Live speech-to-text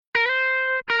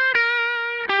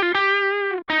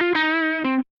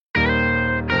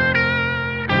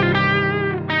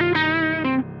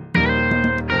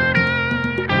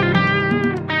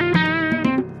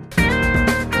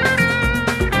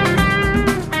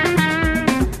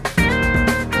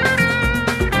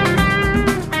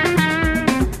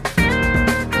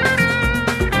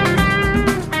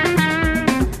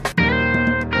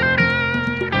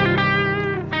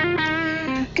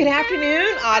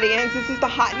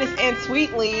Hotness and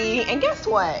Sweetly. And guess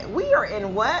what? We are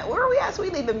in what? Where are we at,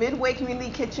 Sweetly? The Midway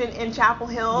Community Kitchen in Chapel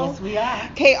Hill. Yes, we are.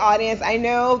 Okay, audience, I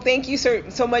know. Thank you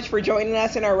so much for joining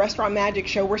us in our Restaurant Magic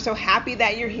show. We're so happy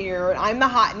that you're here. I'm the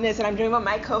Hotness, and I'm joined by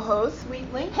my co-host,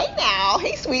 Sweetly. Hey now.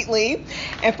 Hey, Sweetly.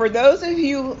 And for those of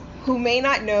you who may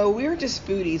not know, we're just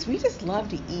foodies. We just love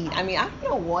to eat. I mean, I don't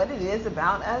know what it is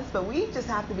about us, but we just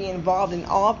have to be involved in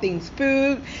all things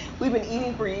food. We've been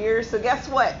eating for years, so guess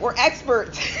what? We're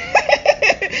experts.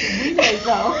 We say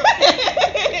so.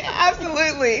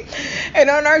 Absolutely.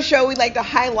 And on our show, we like to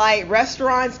highlight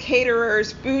restaurants,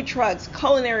 caterers, food trucks,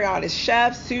 culinary artists,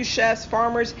 chefs, sous chefs,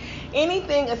 farmers,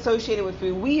 anything associated with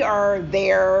food. We are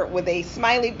there with a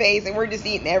smiley face, and we're just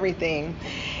eating everything.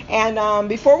 And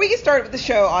before we get started with the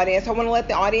show, audience, I want to let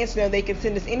the audience know they can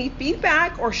send us any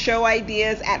feedback or show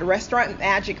ideas at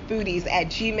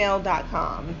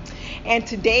restaurantmagicfoodies@gmail.com. And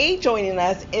today joining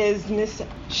us is Miss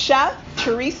Chef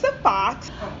Teresa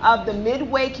Fox of the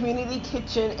Midway Community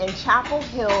Kitchen in Chapel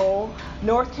Hill,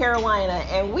 North Carolina.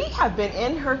 And we have been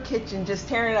in her kitchen just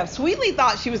tearing it up. Sweetly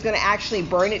thought she was going to actually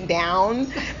burn it down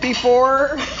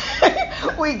before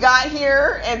we got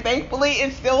here, and thankfully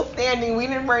it's still standing. We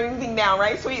didn't burn anything down,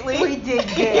 right, Sweetly? We did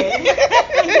good.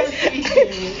 Yes, we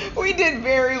did. We did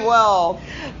very well.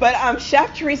 But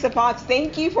Chef Teresa Fox,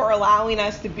 thank you for allowing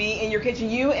us to be in your kitchen.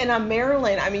 You and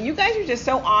Marilyn, I mean, you guys are just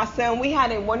so awesome. We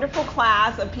had a wonderful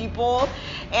class of people,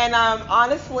 and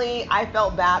honestly, I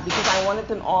felt bad because I wanted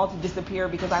them all to disappear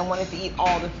because I wanted to eat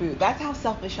all the food. That's how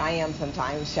selfish I am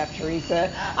sometimes, Chef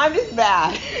Teresa. I'm just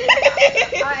bad.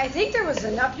 I think there was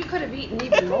enough. You could have eaten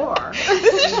even more.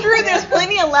 This is true. There's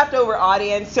plenty of leftover,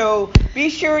 audience. So be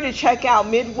sure to check out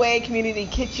Midway Community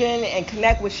Kitchen and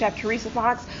connect with Chef Teresa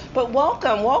Fox. But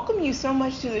welcome you so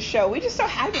much to the show. We're just so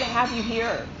happy to have you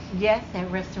here. Yes, at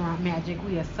Restaurant Magic,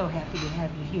 we are so happy to have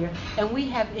you here. And we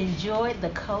have enjoyed the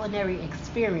culinary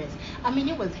experience. I mean,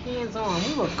 it was hands-on.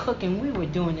 We were cooking. We were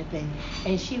doing the thing.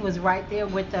 And she was right there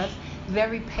with us,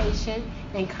 very patient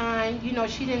and kind. You know,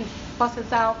 she didn't fuss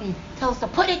us out and tell us to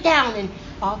put it down and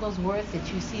all those words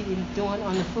that you see them doing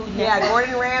on the Food Network. Yeah,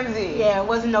 Gordon Ramsay. Yeah, it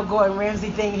wasn't no Gordon Ramsay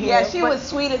thing here. Yeah, she was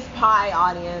sweet as pie,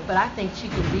 audience. But I think she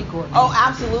could be Gordon Oh,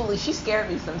 Ramsay. absolutely. She scared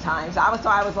me sometimes. I was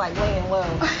like laying low.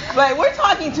 But we're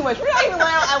talking too much. We're not even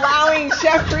allowing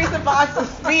Chef Teresa Fox to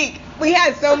speak. We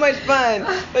had so much fun.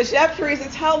 But Chef Teresa,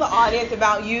 tell the audience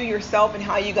about you, yourself, and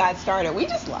how you got started. We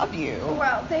just love you.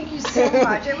 Well, thank you so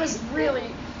much. It was really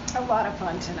a lot of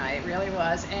fun tonight. It really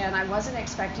was. And I wasn't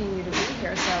expecting you to be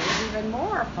here, so it was even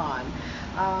more fun.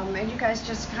 And you guys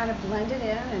just kind of blended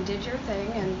in and did your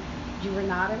thing, and you were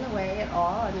not in the way at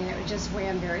all. I mean, it just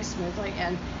ran very smoothly.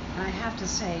 And I have to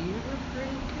say, you were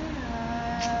pretty good.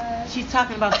 She's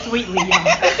talking about Sweetly, y'all.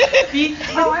 Be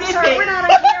Oh, I'm sorry, we're not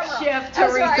on camera. Chef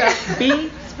That's Teresa, right.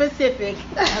 be specific.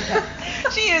 Okay.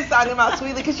 She is talking about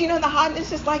Sweetly because you know the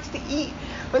Hotness just likes to eat.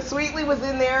 But Sweetly was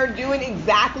in there doing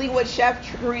exactly what Chef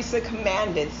Teresa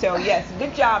commanded. So yes,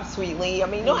 good job, Sweetly. I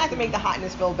mean, you don't have to make the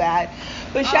Hotness feel bad.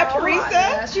 But Chef Teresa,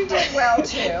 Yes, you did well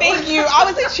too. thank you. I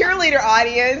was a cheerleader,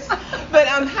 audience. But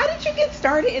how did you get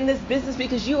started in this business?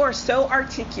 Because you are so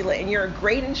articulate and you're a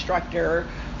great instructor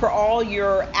for all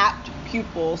your apt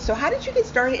pupils. So how did you get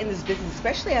started in this business,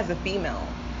 especially as a female?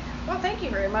 Well, thank you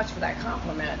very much for that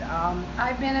compliment.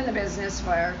 I've been in the business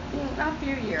for a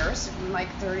few years, like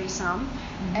 30 some,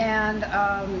 and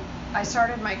I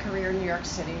started my career in New York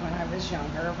City when I was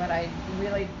younger, but I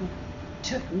really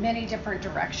took many different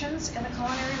directions in the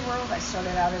culinary world. I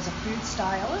started out as a food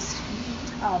stylist,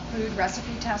 food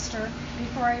recipe tester,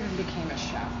 before I even became a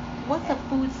chef. What's a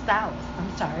food stylist?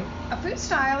 I'm sorry. A food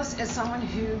stylist is someone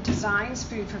who designs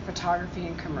food for photography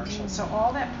and commercials. So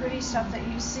all that pretty stuff that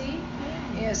you see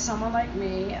is someone like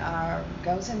me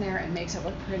goes in there and makes it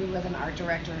look pretty with an art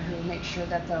director who makes sure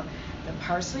that the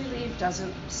parsley leaf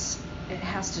doesn't, it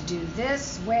has to do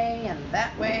this way and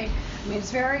that way. I mean,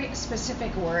 it's very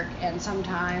specific work, and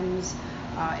sometimes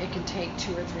it can take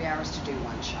 2 or 3 hours to do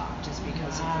one shot just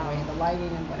because of the way the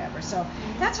lighting and whatever. So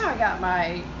that's how I got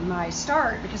my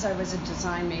start, because I was a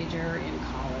design major in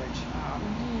college.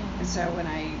 And so when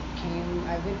I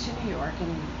went to New York,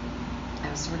 and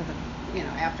I was sort of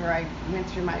after I went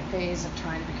through my phase of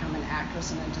trying to become an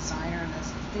actress and a designer in this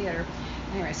theater.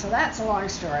 Anyway, so that's a long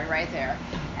story right there.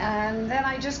 And then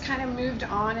I just kind of moved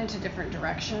on into different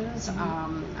directions.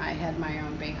 I had my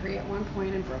own bakery at one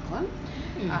point in Brooklyn.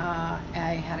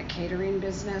 I had a catering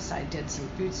business. I did some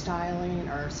food styling,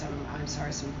 or some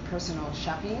personal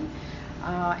chefing.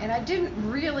 And I didn't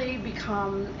really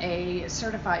become a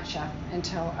certified chef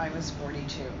until I was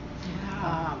 42.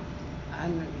 Wow.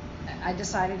 I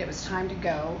decided it was time to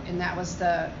go, and that was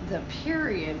the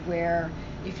period where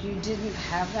if you didn't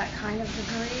have that kind of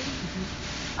degree,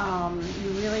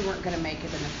 you really weren't going to make it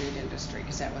in the food industry,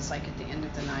 because that was like at the end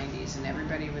of the 90s, and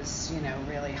everybody was,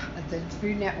 really, the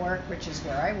Food Network, which is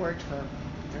where I worked for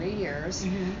 3 years,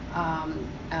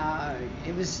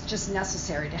 it was just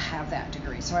necessary to have that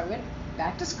degree. So I went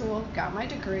back to school, got my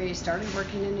degree, started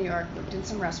working in New York, worked in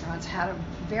some restaurants, had a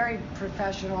very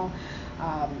professional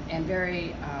and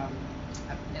very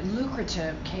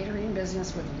lucrative catering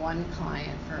business with one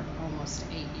client for almost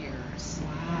 8 years.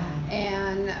 Wow.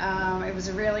 And it was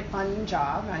a really fun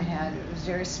job. It was a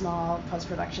very small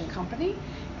post-production company,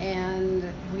 and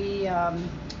we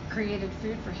created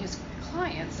food for his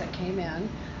clients that came in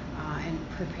and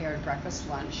prepared breakfast,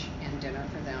 lunch, and dinner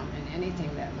for them, and anything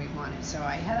that we wanted. So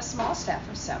I had a small staff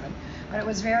of 7, but it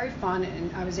was very fun,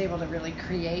 and I was able to really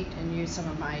create and use some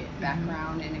of my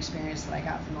background and experience that I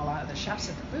got from a lot of the chefs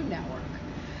at the Food Network.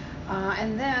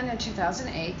 And then in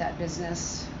 2008, that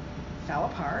business fell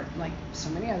apart, like so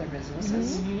many other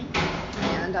businesses,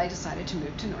 and I decided to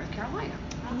move to North Carolina.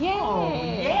 Yay! Oh,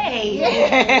 yay!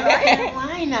 Yeah, North right?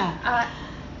 Carolina.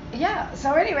 Yeah,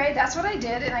 so anyway, that's what I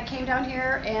did, and I came down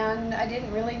here, and I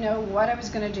didn't really know what I was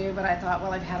going to do, but I thought,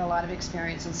 well, I've had a lot of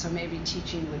experience, and so maybe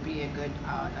teaching would be a good,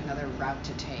 another route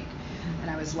to take. And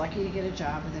I was lucky to get a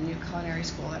job with a new culinary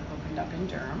school that opened up in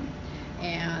Durham,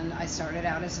 and I started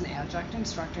out as an adjunct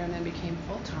instructor and then became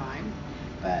full-time.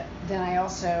 But then I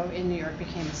also, in New York,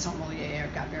 became a sommelier.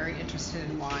 I got very interested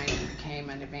in wine and became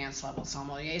an advanced level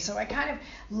sommelier. So I kind of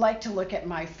like to look at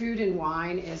my food and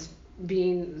wine as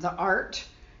being the art,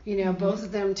 both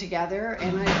of them together,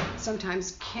 and I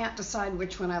sometimes can't decide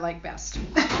which one I like best.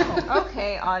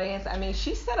 Okay, audience. I mean,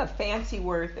 she said a fancy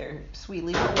word there,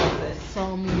 Sweetly. What was it?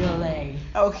 Sommelier.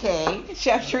 Okay,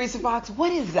 Chef Teresa Fox,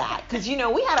 what is that? Because, we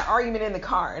had an argument in the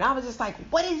car, and I was just like,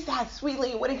 what is that,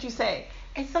 Sweetly? What did you say?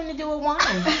 It's something to do with wine.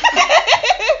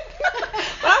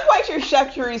 But I'm quite sure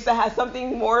Chef Teresa has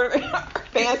something more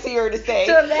fancier to say.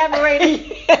 To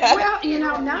elaborate.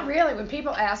 Well, not really. When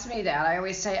people ask me that, I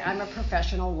always say I'm a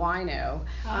professional wino.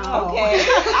 Okay.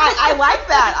 I like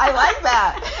that.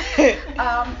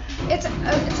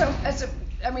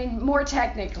 More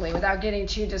technically, without getting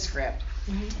too descriptive.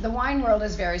 The wine world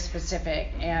is very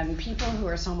specific, and people who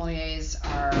are sommeliers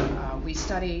we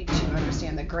study to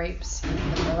understand the grapes, the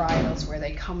varietals, where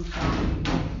they come from,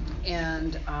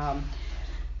 and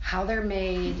how they're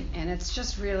made, and it's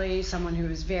just really someone who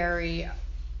is very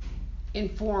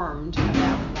informed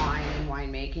about wine and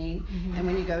winemaking. And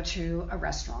when you go to a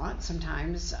restaurant,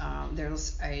 sometimes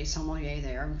there's a sommelier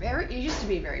there. It used to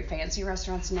be very fancy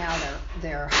restaurants. Now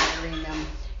they're hiring them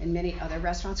in many other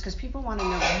restaurants because people want to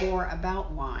know more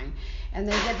about wine, and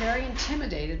they get very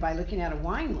intimidated by looking at a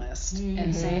wine list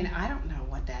and saying, I don't know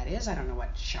what that is, I don't know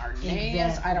what Chardonnay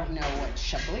is, I don't know what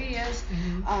Chablis is.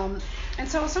 And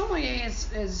so a sommelier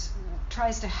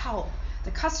tries to help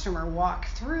the customer walk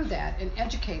through that and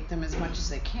educate them as much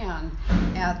as they can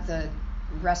at the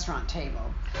restaurant table.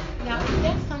 Now, is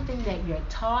that something that you're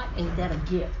taught? Is that a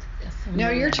gift? No,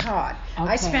 you're taught.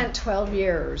 Okay. I spent 12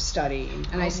 years studying,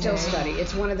 and I still study.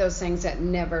 It's one of those things that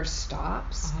never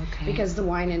stops because the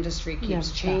wine industry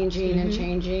keeps changing and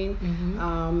changing.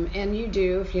 And you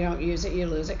do, if you don't use it, you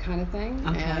lose it kind of thing.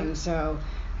 And so,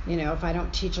 if I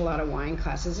don't teach a lot of wine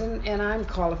classes, and I'm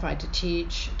qualified to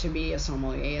teach, to be a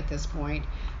sommelier at this point,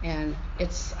 and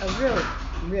it's a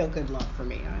real good love for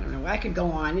me. I don't know. I could go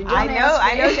on. I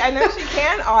know she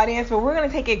can, audience, but we're going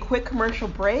to take a quick commercial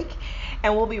break,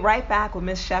 and we'll be right back with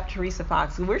Miss Chef Teresa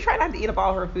Fox. We're trying not to eat up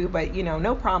all her food, but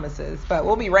no promises. But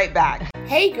we'll be right back.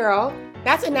 Hey girl,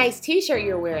 that's a nice t-shirt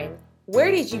you're wearing. Where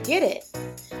did you get it?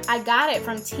 I got it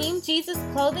from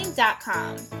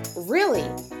TeamJesusClothing.com. Really?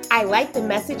 I like the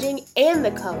messaging and the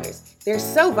colors. They're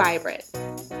so vibrant.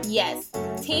 Yes,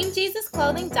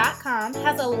 TeamJesusClothing.com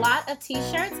has a lot of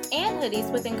t-shirts and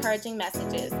hoodies with encouraging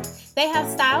messages. They have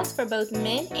styles for both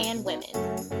men and women.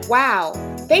 Wow,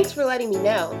 thanks for letting me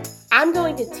know. I'm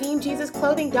going to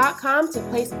TeamJesusClothing.com to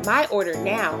place my order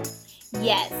now.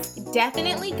 Yes,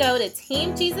 definitely go to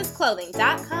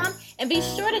TeamJesusClothing.com and be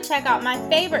sure to check out my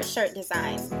favorite shirt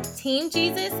designs, Team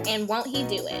Jesus and Won't He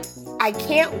Do It. I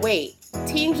can't wait.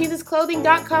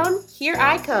 TeamJesusClothing.com, here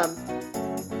I come.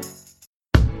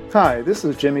 Hi, this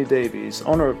is Jimmy Davies,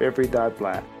 owner of Every Dot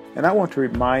Black, and I want to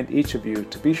remind each of you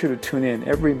to be sure to tune in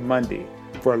every Monday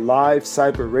for live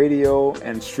cyber radio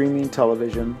and streaming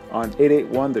television on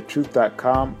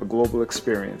 881thetruth.com, a global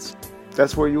experience.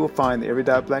 That's where you will find the Every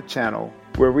Dot Black channel,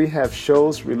 where we have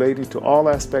shows relating to all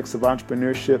aspects of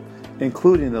entrepreneurship,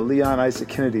 including the Leon Isaac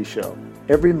Kennedy Show,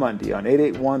 every Monday on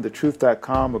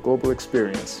 881thetruth.com, a global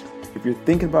experience. If you're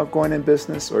thinking about going in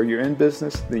business or you're in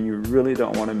business, then you really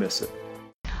don't want to miss it.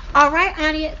 All right,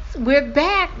 audience, we're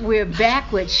back. We're back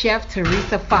with Chef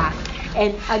Teresa Fox.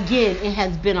 And again, it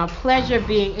has been a pleasure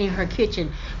being in her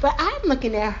kitchen. But I'm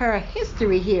looking at her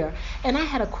history here, and I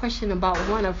had a question about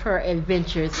one of her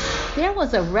adventures. There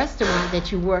was a restaurant that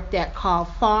you worked at called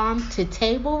Farm to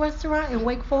Table Restaurant in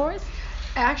Wake Forest?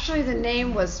 Actually, the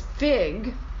name was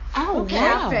Fig Oh,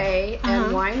 Cafe wow.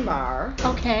 and Wine Bar.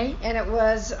 Okay. And it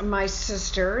was my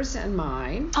sister's and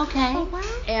mine. Okay.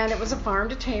 And it was a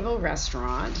farm-to-table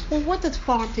restaurant. Well, what does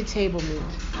farm to table mean?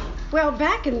 Well,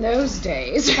 back in those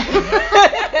days, it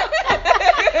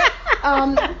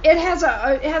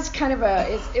has kind of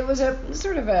it was a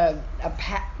sort of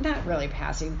not really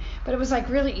passing, but it was like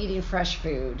really eating fresh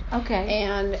food. Okay.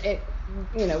 And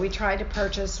we tried to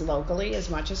purchase locally as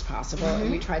much as possible,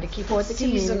 and we tried to keep For it the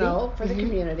seasonal community. for the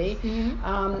community.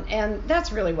 And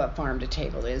that's really what farm to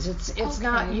table is. It's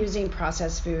not using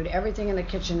processed food. Everything in the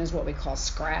kitchen is what we call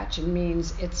scratch. It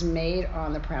means it's made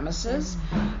on the premises,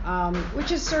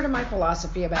 which is sort of my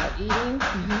philosophy about eating.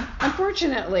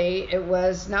 Unfortunately, it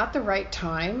was not the right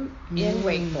time in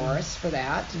Wake Forest for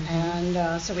that,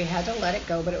 and so we had to let it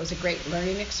go, but it was a great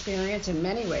learning experience in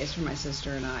many ways for my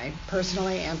sister and I,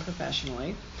 personally and professionally.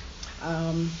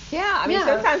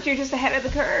 Sometimes you're just ahead of the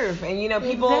curve, and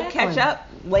people catch up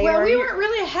later. Well, we weren't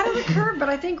really ahead of the curve, but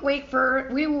I think we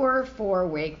were for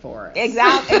Wake Forest.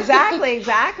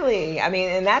 Exactly. I mean,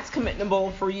 and that's commendable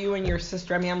for you and your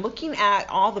sister. I mean, I'm looking at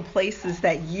all the places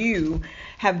that you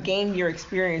have gained your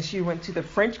experience. You went to the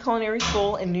French Culinary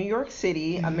School in New York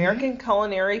City, American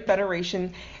Culinary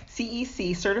Federation,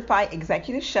 CEC, certified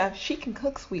executive chef. She can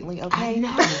cook, Sweetly, okay? I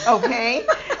know. Okay.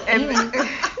 And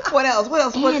what else?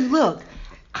 And look,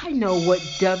 I know what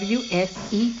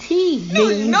WSET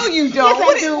means. No, you don't.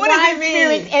 Yes, I do. What does it mean?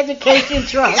 Wine Spirits Education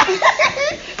Trust.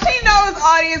 She knows,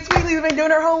 audience. Sweetly's been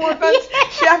doing her homework on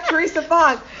Chef Teresa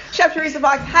Fox. Chef Teresa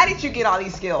Fox, how did you get all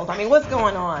these skills? I mean, what's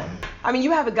going on? I mean,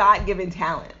 you have a God-given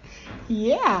talent.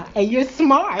 Yeah, and you're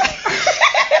smart.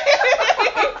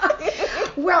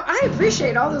 Well, I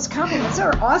appreciate all those compliments.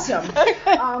 They're awesome.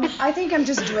 I think I'm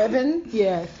just driven.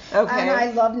 Yes. Okay. And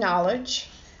I love knowledge.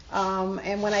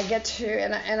 And when I get to,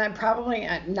 and I'm very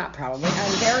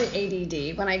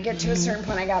ADD. When I get to a certain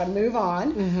point, I got to move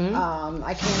on.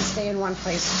 I can't stay in one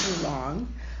place too long.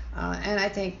 And I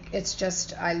think it's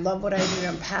just, I love what I do.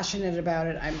 I'm passionate about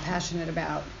it. I'm passionate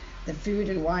about the food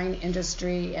and wine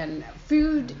industry. And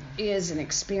food is an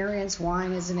experience.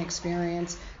 Wine is an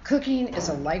experience. Cooking is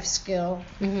a life skill.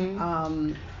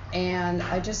 And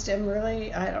I just am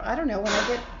really, I don't know, when I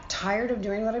get tired of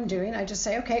doing what I'm doing, I just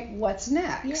say, okay, what's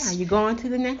next? Yeah, you go on to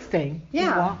the next thing.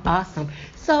 Yeah. Well, awesome.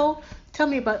 So, tell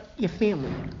me about your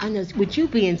family. I know, with you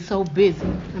being so busy,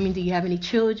 I mean, do you have any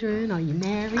children? Are you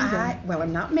married? Well,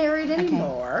 I'm not married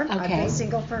anymore. Okay. I've been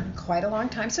single for quite a long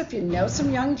time. So if you know some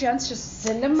young gents, just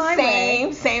send them my way.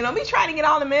 Same. Don't be trying to get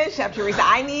all the men, Chef Teresa.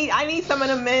 I need some of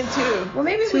the men too. Well,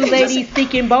 maybe Two ladies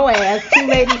seeking Boaz. Well,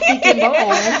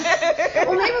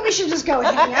 maybe we should just go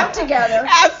hang out together.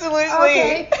 Absolutely.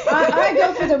 Okay. I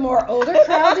go for the more older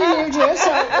crowd than you do,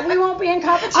 so we won't be in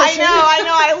competition. I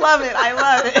know. I love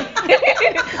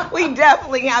it. We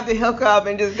definitely have to hook up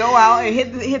and just go out and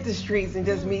hit the streets and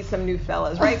just meet some new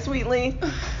fellas, right, Sweetly?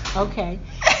 Okay.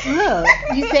 Look,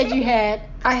 you said you had.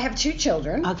 I have 2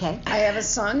 children. Okay. I have a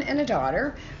son and a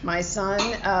daughter. My son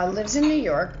lives in New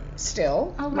York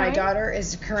still. All My right. daughter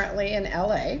is currently in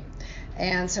LA.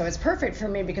 And so it's perfect for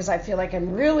me because I feel like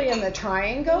I'm really in the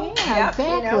triangle. Yeah,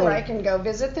 exactly. Where I can go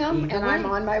visit them. Either And way. I'm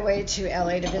on my way to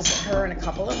LA to visit her in a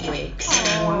couple of weeks.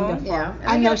 Wonderful. Yeah. And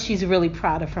I know got- she's really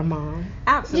proud of her mom.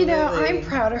 Absolutely. I'm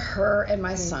proud of her and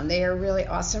my son. They are really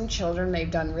awesome children. They've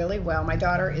done really well. My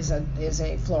daughter is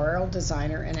a floral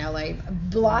designer in LA,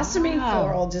 blossoming Wow.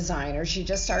 floral designer. She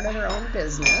just started her own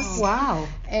business. Wow.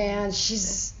 And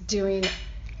she's doing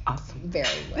Awesome. very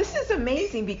well. This is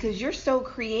amazing because you're so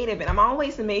creative, and I'm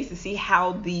always amazed to see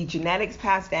how the genetics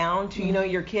pass down to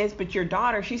your kids. But your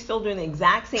daughter, she's still doing the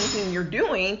exact same thing you're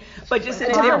doing, but just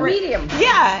in a different different medium.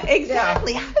 Yeah,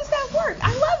 exactly. How does that work?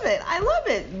 I love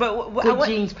it. But Good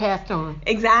genes passed on.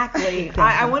 Exactly.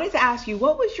 I wanted to ask you,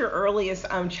 what was your earliest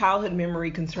childhood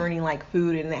memory concerning like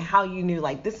food, and how you knew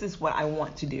like this is what I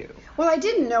want to do? Well, I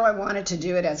didn't know I wanted to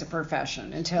do it as a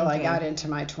profession until I got into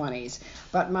my 20s.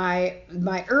 But my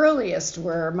earliest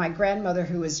were my grandmother,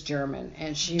 who was German,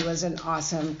 and she was an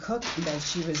awesome cook, but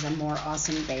she was a more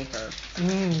awesome baker.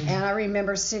 And I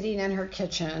remember sitting in her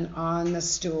kitchen on the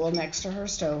stool next to her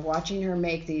stove, watching her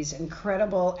make these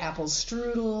incredible apple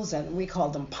strudels pretzels, and we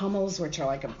called them pummels, which are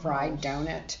like a fried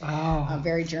donut. A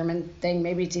very German thing.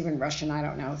 Maybe it's even Russian. I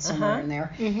don't know. It's somewhere in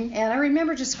there. And I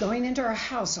remember just going into our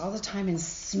house all the time and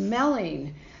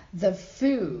smelling the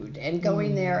food and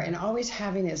going there and always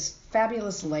having this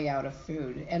fabulous layout of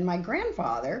food. And my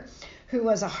grandfather, who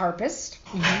was a harpist,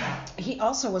 he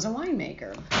also was a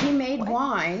winemaker. He made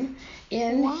wine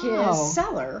in his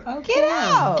cellar. Get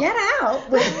out! Get out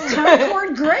with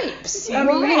Concord grapes. I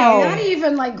mean, not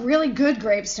even like really good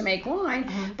grapes to make wine.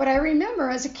 But I remember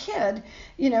as a kid,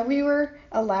 we were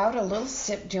allowed a little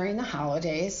sip during the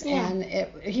holidays, and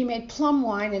he made plum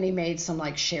wine and he made some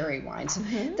like sherry wines.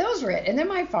 Those were it. And then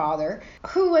my father,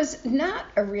 who was not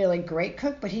a really great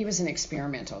cook, but he was an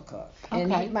experimental cook.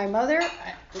 And my mother,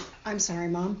 I'm sorry,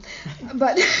 Mom,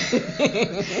 but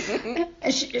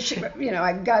she,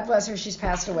 God bless her, she's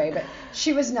passed away, but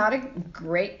she was not a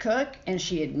great cook, and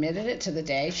she admitted it to the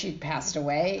day she'd passed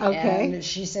away. And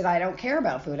she said, I don't care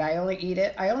about food. I only eat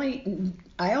it. I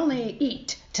only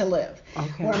eat to live.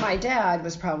 Where my dad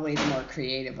was probably the more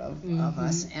creative of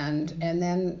us. And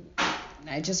then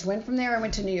I just went from there. I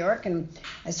went to New York and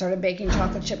I started baking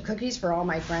chocolate chip cookies for all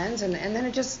my friends, and then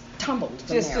it just tumbled from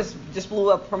there. Just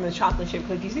blew up from the chocolate chip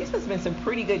cookies. These must have been some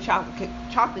pretty good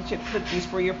chocolate chip cookies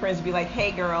for your friends to be like,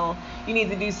 hey girl, you need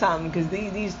to do something because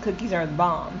these cookies are the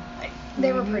bomb.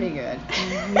 They were pretty good.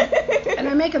 And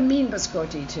I make a mean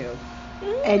biscotti too.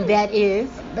 And that is?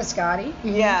 Biscotti.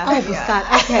 Yeah. Oh,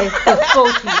 biscotti. Okay,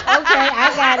 biscotti. Okay,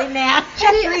 I got it now.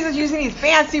 Teresa's using these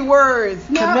fancy words.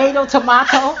 Tomato.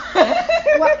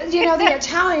 Well, the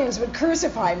Italians would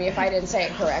crucify me if I didn't say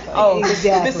it correctly. Oh,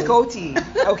 exactly.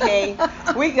 Biscotti. Okay,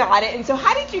 we got it. And so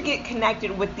how did you get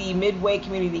connected with the Midway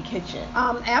Community Kitchen?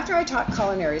 After I taught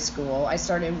culinary school, I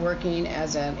started working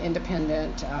as an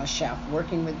independent chef,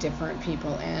 working with different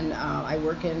people, and I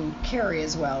work in Cary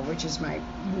as well, which is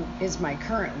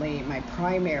currently my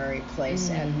primary place,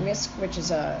 and Whisk, which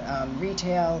is a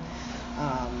retail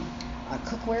a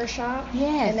cookware shop.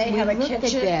 Yes, and they have a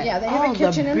kitchen. Yeah, they have a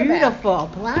kitchen in the back. Beautiful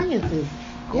appliances,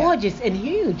 gorgeous and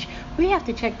huge. We have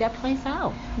to check that place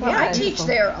out. Well, I teach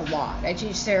there a lot. I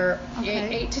teach there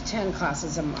 8 to 10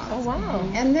 classes a month. Oh wow!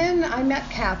 And then I met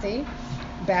Kathy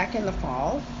back in the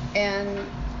fall, and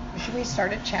we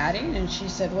started chatting, and she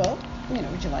said, well,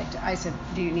 would you like to? I said,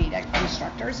 do you need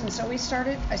instructors? And so I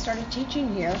started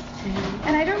teaching here,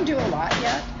 and I don't do a lot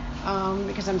yet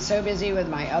because I'm so busy with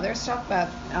my other stuff, but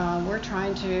we're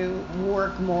trying to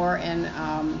work more, and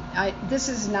this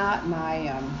is not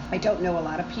my, I don't know a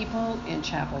lot of people in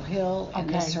Chapel Hill and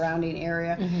the surrounding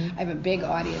area. I have a big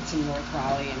audience in North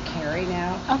Raleigh and Cary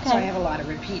now, so I have a lot of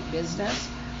repeat business.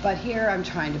 But here I'm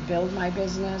trying to build my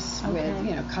business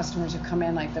with, customers who come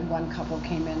in, like the one couple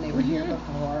came in, they were here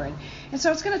before. And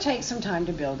so it's going to take some time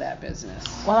to build that business.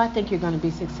 Well, I think you're going to be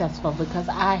successful because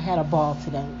I had a ball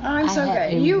today. I'm so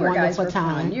glad. You guys were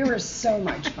fun. You were so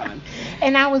much fun.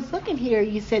 And I was looking here,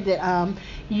 you said that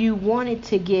you wanted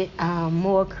to get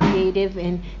more creative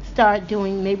and start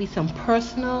doing maybe some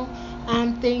personal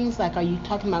things. Like, are you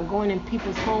talking about going in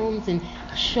people's homes and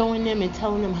showing them and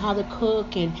telling them how to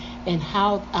cook and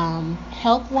how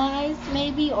health-wise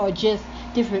maybe, or just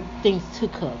different things to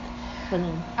cook for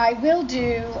them? I will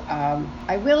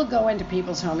go into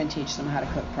people's home and teach them how to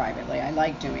cook privately. I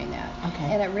like doing that.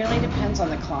 Okay. And it really depends on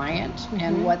the client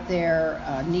and what their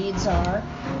needs are.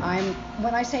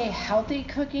 When I say healthy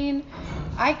cooking,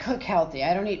 I cook healthy.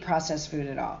 I don't eat processed food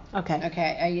at all.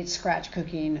 Okay. I eat scratch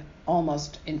cooking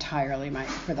almost entirely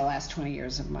for the last 20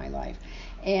 years of my life.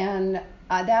 And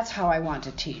that's how I want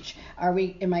to teach.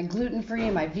 Am I gluten-free?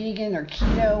 Am I vegan or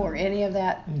keto or any of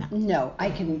that? No. I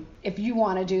can, if you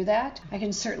want to do that, I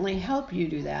can certainly help you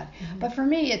do that. But for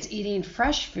me, it's eating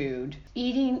fresh food,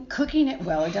 cooking it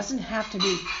well. It doesn't have to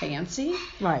be fancy.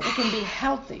 Right. It can be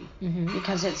healthy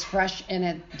because it's fresh and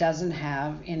it doesn't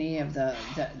have any of the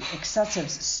excessive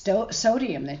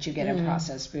sodium that you get in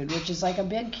processed food, which is like a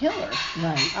big killer.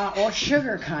 Right. Or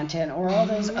sugar content or all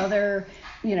those other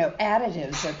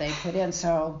additives that they put in.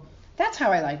 So that's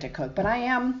how I like to cook. But I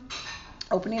am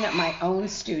opening up my own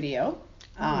studio,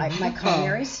 my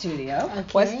culinary studio. Okay.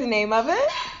 What's the name of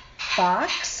it?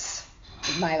 Fox.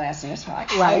 My last name is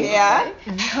Fox. Right. Yeah.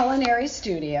 Culinary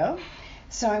studio.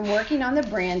 So I'm working on the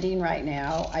branding right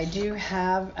now. I do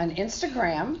have an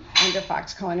Instagram under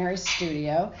Fox Culinary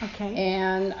Studio. Okay.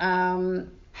 And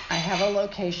I have a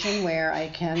location where I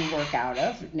can work out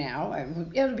of now.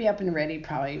 It'll be up and ready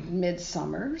probably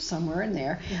midsummer, somewhere in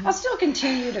there. I'll still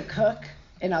continue to cook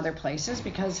in other places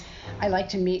because I like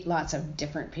to meet lots of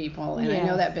different people, and I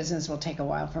know that business will take a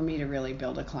while for me to really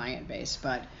build a client base,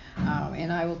 but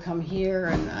and I will come here,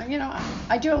 and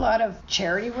I do a lot of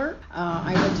charity work.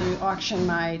 I will auction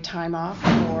my time off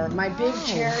for my big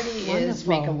charity is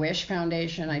Make-A-Wish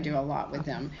Foundation. I do a lot with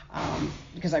them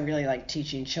because I really like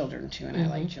teaching children too, and I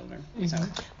like children. So.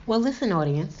 Well, listen,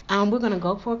 audience, we're going to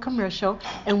go for a commercial,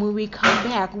 and when we come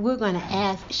back, we're going to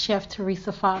ask Chef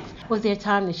Teresa Fox, was there a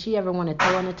time that she ever wanted to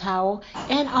throw in a towel?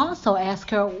 And also ask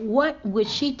her, what would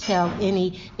she tell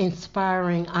any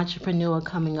inspiring entrepreneur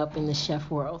coming up in the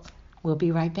chef world? We'll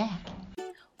be right back.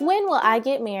 When will I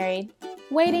get married?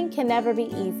 Waiting can never be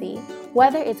easy.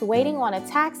 Whether it's waiting on a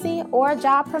taxi or a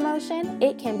job promotion,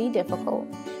 it can be difficult.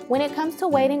 When it comes to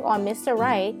waiting on Mr.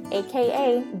 Right,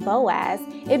 aka Boaz,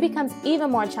 it becomes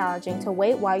even more challenging to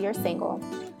wait while you're single.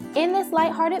 In this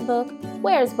lighthearted book,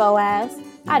 Where's Boaz?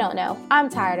 I don't know, I'm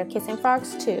tired of kissing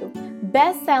frogs too.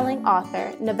 Best-selling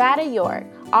author Nevada York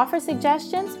offers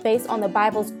suggestions based on the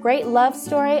Bible's great love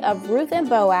story of Ruth and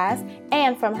Boaz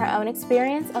and from her own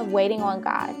experience of waiting on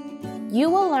God. You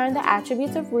will learn the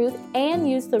attributes of Ruth and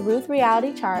use the Ruth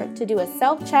reality chart to do a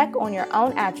self-check on your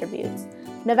own attributes.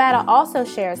 Nevada also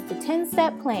shares the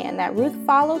 10-step plan that Ruth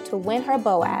followed to win her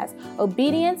Boaz.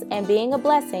 Obedience and being a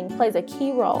blessing plays a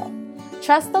key role.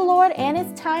 Trust the Lord and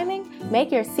His timing.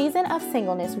 Make your season of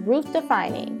singleness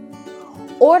Ruth-defining.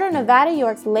 Order Nevada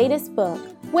York's latest book,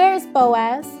 Where's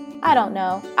Boaz? I don't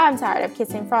know, I'm tired of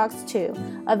kissing frogs too.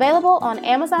 Available on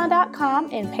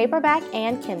Amazon.com in paperback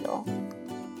and Kindle.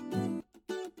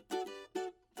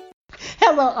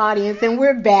 Hello, audience, and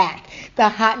we're back. The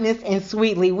Hotness and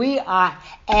Sweetly. We are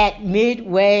at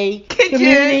Midway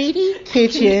Community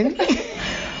Kitchen.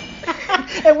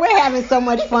 And we're having so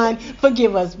much fun.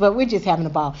 Forgive us, but we're just having a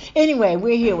ball. Anyway,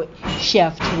 we're here with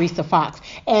Chef Teresa Fox.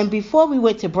 And before we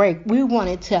went to break, we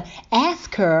wanted to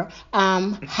ask her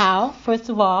how, first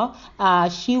of all,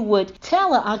 she would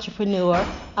tell an entrepreneur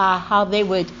how they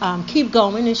would keep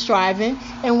going and striving.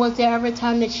 And was there ever a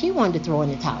time that she wanted to throw in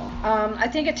the towel? I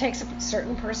think it takes a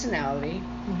certain personality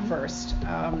first.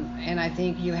 And I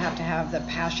think you have to have the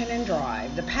passion and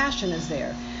drive. The passion is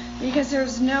there. Because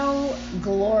there's no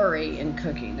glory in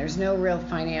cooking. There's no real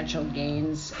financial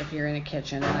gains if you're in a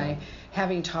kitchen. And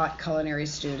having taught culinary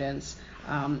students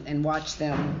and watched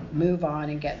them move on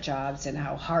and get jobs and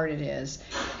how hard it is.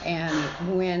 And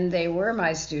when they were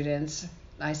my students,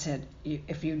 I said,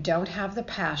 if you don't have the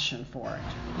passion for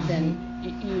it, then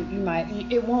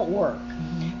it won't work.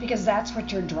 Because that's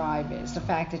what your drive is, the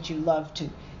fact that you love to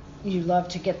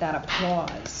get that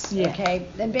applause, okay?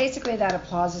 And basically that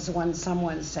applause is when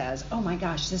someone says, oh my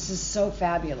gosh, this is so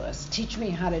fabulous, teach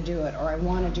me how to do it, or I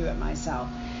want to do it myself.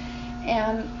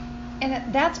 And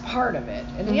that's part of it.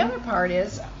 And the other part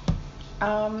is,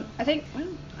 I think, well,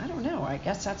 I don't know, I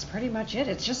guess that's pretty much it.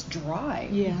 It's just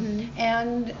drive. Yeah.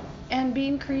 And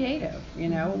being creative,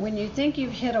 when you think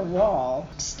you've hit a wall,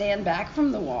 stand back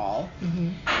from the wall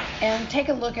and take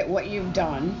a look at what you've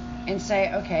done and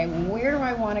say, okay, where do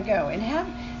I want to go? And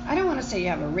I don't want to say you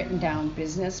have a written down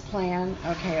business plan,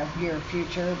 okay, of your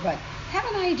future, but have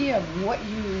an idea of what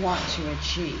you want to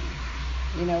achieve.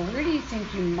 Where do you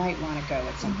think you might want to go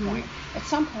at some point? At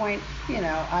some point,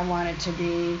 I wanted to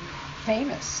be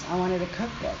famous. I wanted a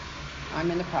cookbook.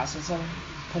 I'm in the process of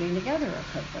putting together a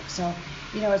cookbook. So,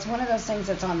 it's one of those things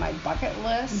that's on my bucket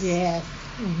list. Yes.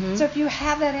 So if you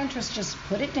have that interest, just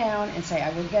put it down and say, I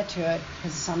will get to it,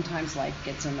 because sometimes life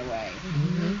gets in the way.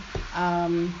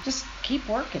 Just keep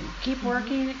working. Keep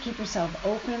working. Keep yourself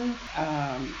open.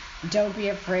 Don't be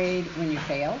afraid when you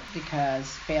fail, because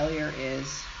failure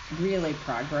is really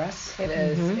progress. It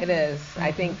is. It is.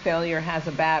 I think failure has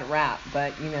a bad rap,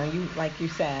 but like you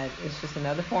said, it's just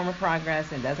another form of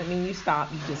progress. It doesn't mean you stop.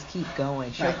 You just keep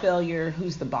going. Sure, failure.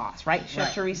 Who's the boss? Right,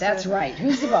 Chef Teresa? That's right.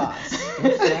 Who's the boss?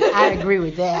 I agree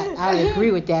with that. I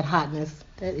agree with that, Hotness.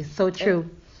 That is so true.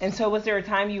 And so, was there a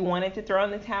time you wanted to throw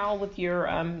in the towel with your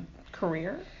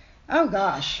career? Oh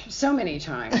gosh, so many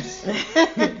times.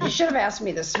 You should have asked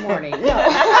me this morning. No.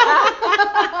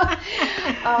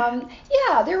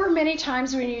 Yeah, there were many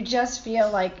times when you just feel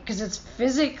like, because it's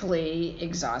physically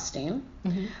exhausting,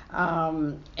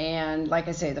 and like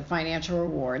I say, the financial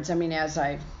rewards. I mean, as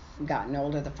I've gotten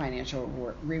older, the financial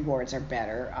rewards are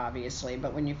better, obviously,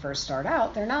 but when you first start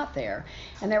out, they're not there.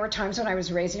 And there were times when I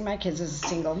was raising my kids as a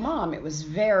single mom. It was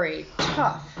very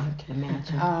tough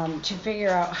to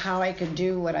figure out how I could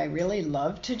do what I really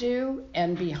love to do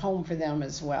and be home for them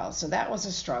as well. So that was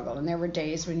a struggle. And there were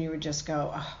days when you would just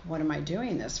go, oh, what am I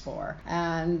doing this for?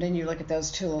 And then you look at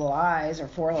those 2 little eyes or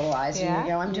 4 little eyes and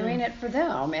you go, I'm doing it for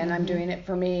them, and I'm doing it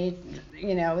for me.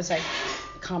 It was like,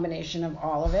 combination of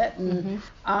all of it. And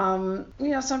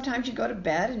sometimes you go to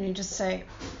bed and you just say,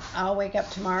 I'll wake up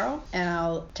tomorrow and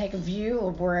I'll take a view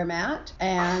of where I'm at,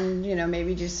 and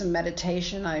maybe do some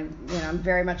meditation. I'm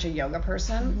very much a yoga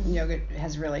person. Yoga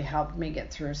has really helped me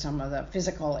get through some of the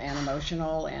physical and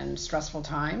emotional and stressful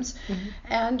times,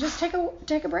 and just take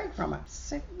a break from it.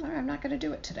 Say, all right, I'm not going to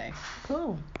do it today.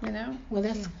 Cool.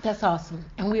 Well, that's awesome,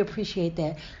 and we appreciate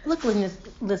that. Look,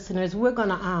 listeners, we're going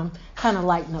to kind of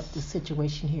lighten up the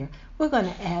situation here. We're going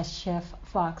to ask Chef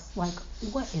Fox,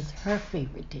 what is her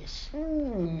favorite dish?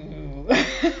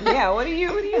 Yeah, what do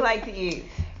you like to eat?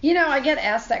 I get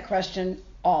asked that question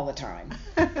all the time,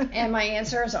 and my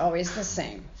answer is always the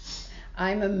same.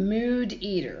 I'm a mood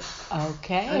eater.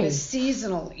 Okay. I'm a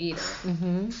seasonal eater.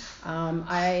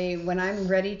 When I'm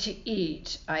ready to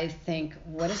eat, I think,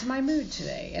 what is my mood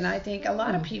today? And I think a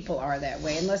lot of people are that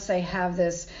way, unless they have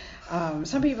this.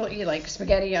 Some people eat like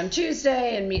spaghetti on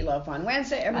Tuesday and meatloaf on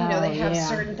Wednesday. They have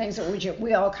certain things that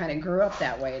we all kind of grew up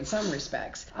that way in some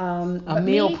respects. A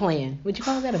meal plan. Would you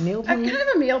call that a meal plan? Kind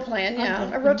of a meal plan, yeah.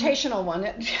 Okay. A rotational one.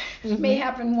 It may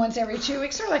happen once every 2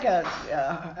 weeks, sort of like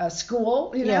a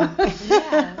school, Yeah.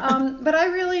 But I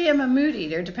really am a mood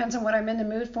eater. Depends on what I'm in the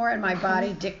mood for, and my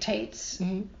body dictates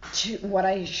to what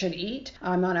I should eat.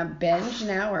 I'm on a binge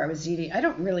now where I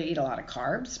don't really eat a lot of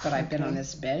carbs, but I've been on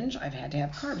this binge. I've had to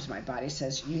have carbs. My body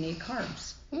says you need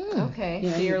carbs. Okay,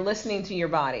 so you're listening to your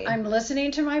body. I'm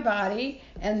listening to my body,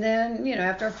 and then,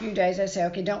 after a few days I say,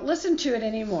 okay, don't listen to it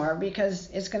anymore because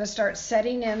it's going to start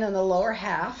setting in the lower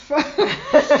half.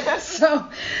 So,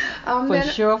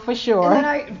 for sure. And then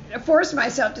I force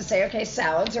myself to say, okay,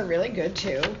 salads are really good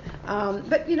too.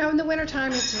 But, in the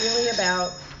wintertime, it's really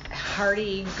about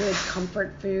hearty, good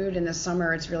comfort food. In the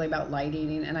summer, it's really about light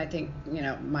eating. And I think,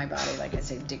 my body, like I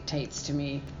say, dictates to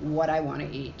me what I want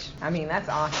to eat. I mean, that's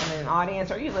awesome. And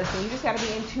audience, are you listening? You just got to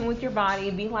be in tune with your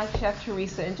body, be like Chef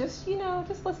Teresa, and just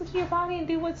listen to your body and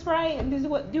do what's right and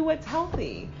do what's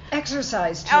healthy.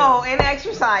 Exercise too. Oh, and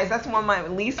exercise. That's one of my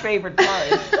least favorite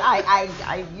parts. I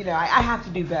have to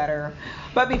do better.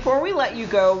 But before we let you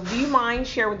go, do you mind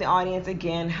share with the audience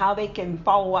again how they can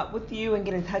follow up with you and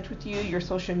get in touch with you, your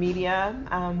social media,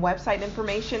 website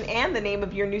information, and the name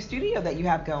of your new studio that you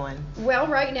have going? Well,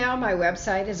 right now my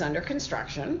website is under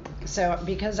construction. So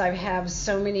because I have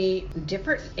so many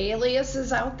different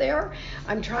aliases out there,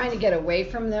 I'm trying to get away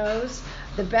from those.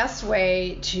 The best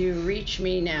way to reach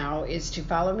me now is to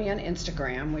follow me on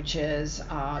Instagram, which is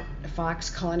Fox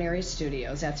Culinary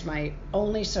Studios. That's my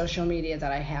only social media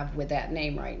that I have with that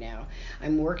name right now.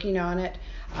 I'm working on it,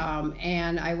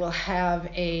 and I will have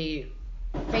a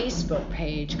Facebook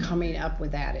page coming up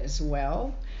with that as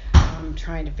well. I'm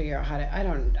trying to figure out how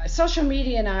to, social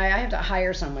media, and I have to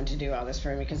hire someone to do all this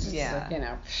for me because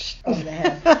it's over the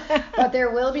head. But there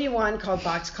will be one called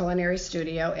Fox Culinary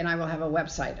Studio, and I will have a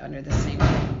website under the same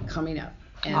name coming up.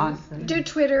 And awesome. Do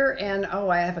Twitter, and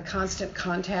I have a constant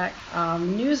contact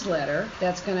newsletter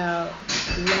that's going to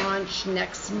launch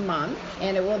next month,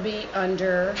 and it will be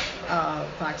under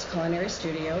Fox Culinary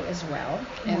Studio as well.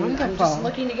 And wonderful. I'm just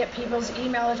looking to get people's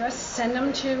email address, send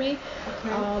them to me.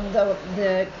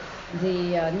 Okay.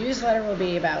 The newsletter will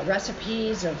be about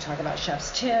recipes. It'll talk about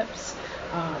chef's tips.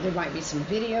 There might be some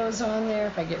videos on there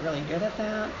if I get really good at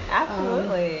that.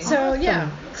 Absolutely.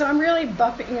 So I'm really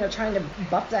trying to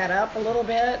buff that up a little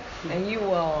bit. And you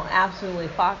will, absolutely.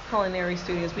 Fox Culinary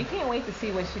Studios. We can't wait to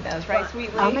see what she does, right,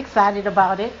 Sweetly? I'm excited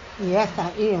about it. Yes, I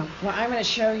am. Well, I'm going to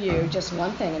show you just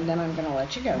one thing, and then I'm going to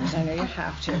let you go because I know you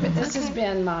have to. But this has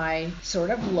been my sort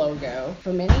of logo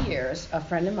for many years. A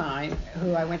friend of mine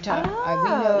who I went to,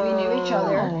 we knew each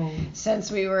other since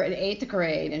we were in 8th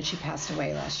grade, and she passed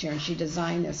away last year, and she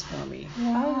designed this for me.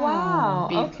 Oh, wow.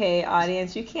 Okay,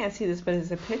 audience, you can't see this, but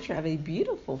it's a picture of a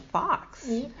beautiful fox.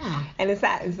 Yeah. And is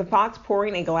the fox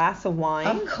pouring a glass of wine?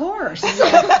 Of course. The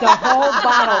whole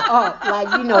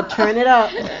bottle up, turn it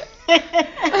up.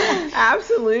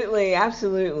 Absolutely.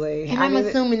 And I'm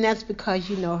assuming that's because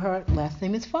her last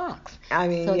name is Fox. I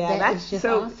mean, so yeah, that's just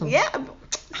awesome. Yeah.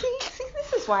 See,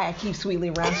 this is why I keep Sweetly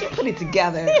around. She put it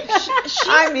together. She's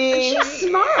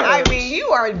smart. I mean, you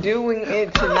are doing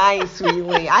it tonight,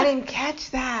 Sweetly. I didn't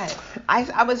catch that.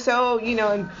 I was so,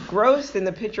 engrossed in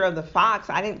the picture of the fox.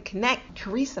 I didn't connect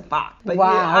Teresa Fox. But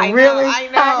wow, I really?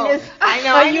 know.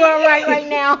 Are you all right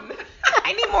now?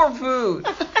 I need more food.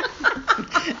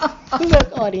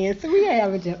 Look, audience,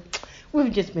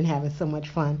 we've just been having so much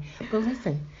fun. But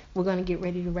listen, we're going to get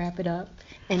ready to wrap it up.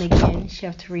 And again,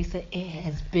 Chef Teresa, it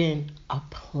has been a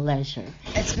pleasure.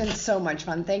 It's been so much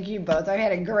fun. Thank you both. I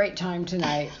had a great time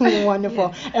tonight.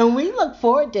 Wonderful. And we look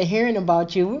forward to hearing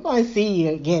about you. We're going to see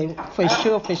you again, for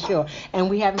sure. And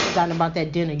we haven't forgotten about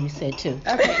that dinner you said, too.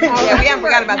 Okay. Yeah, we haven't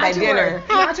forgotten about that dinner.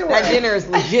 Not to worry. That dinner is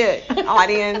legit,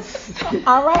 audience.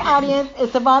 All right, audience,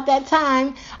 it's about that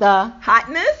time. The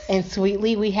Hotness. and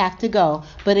Sweetly, we have to go.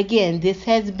 But again, this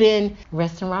has been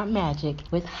Restaurant Magic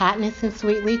with Hotness and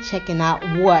Sweetly, checking out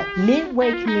what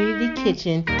Midway Community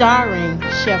Kitchen, starring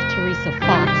Chef Teresa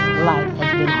Fox, life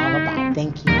has been all about.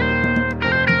 Thank you.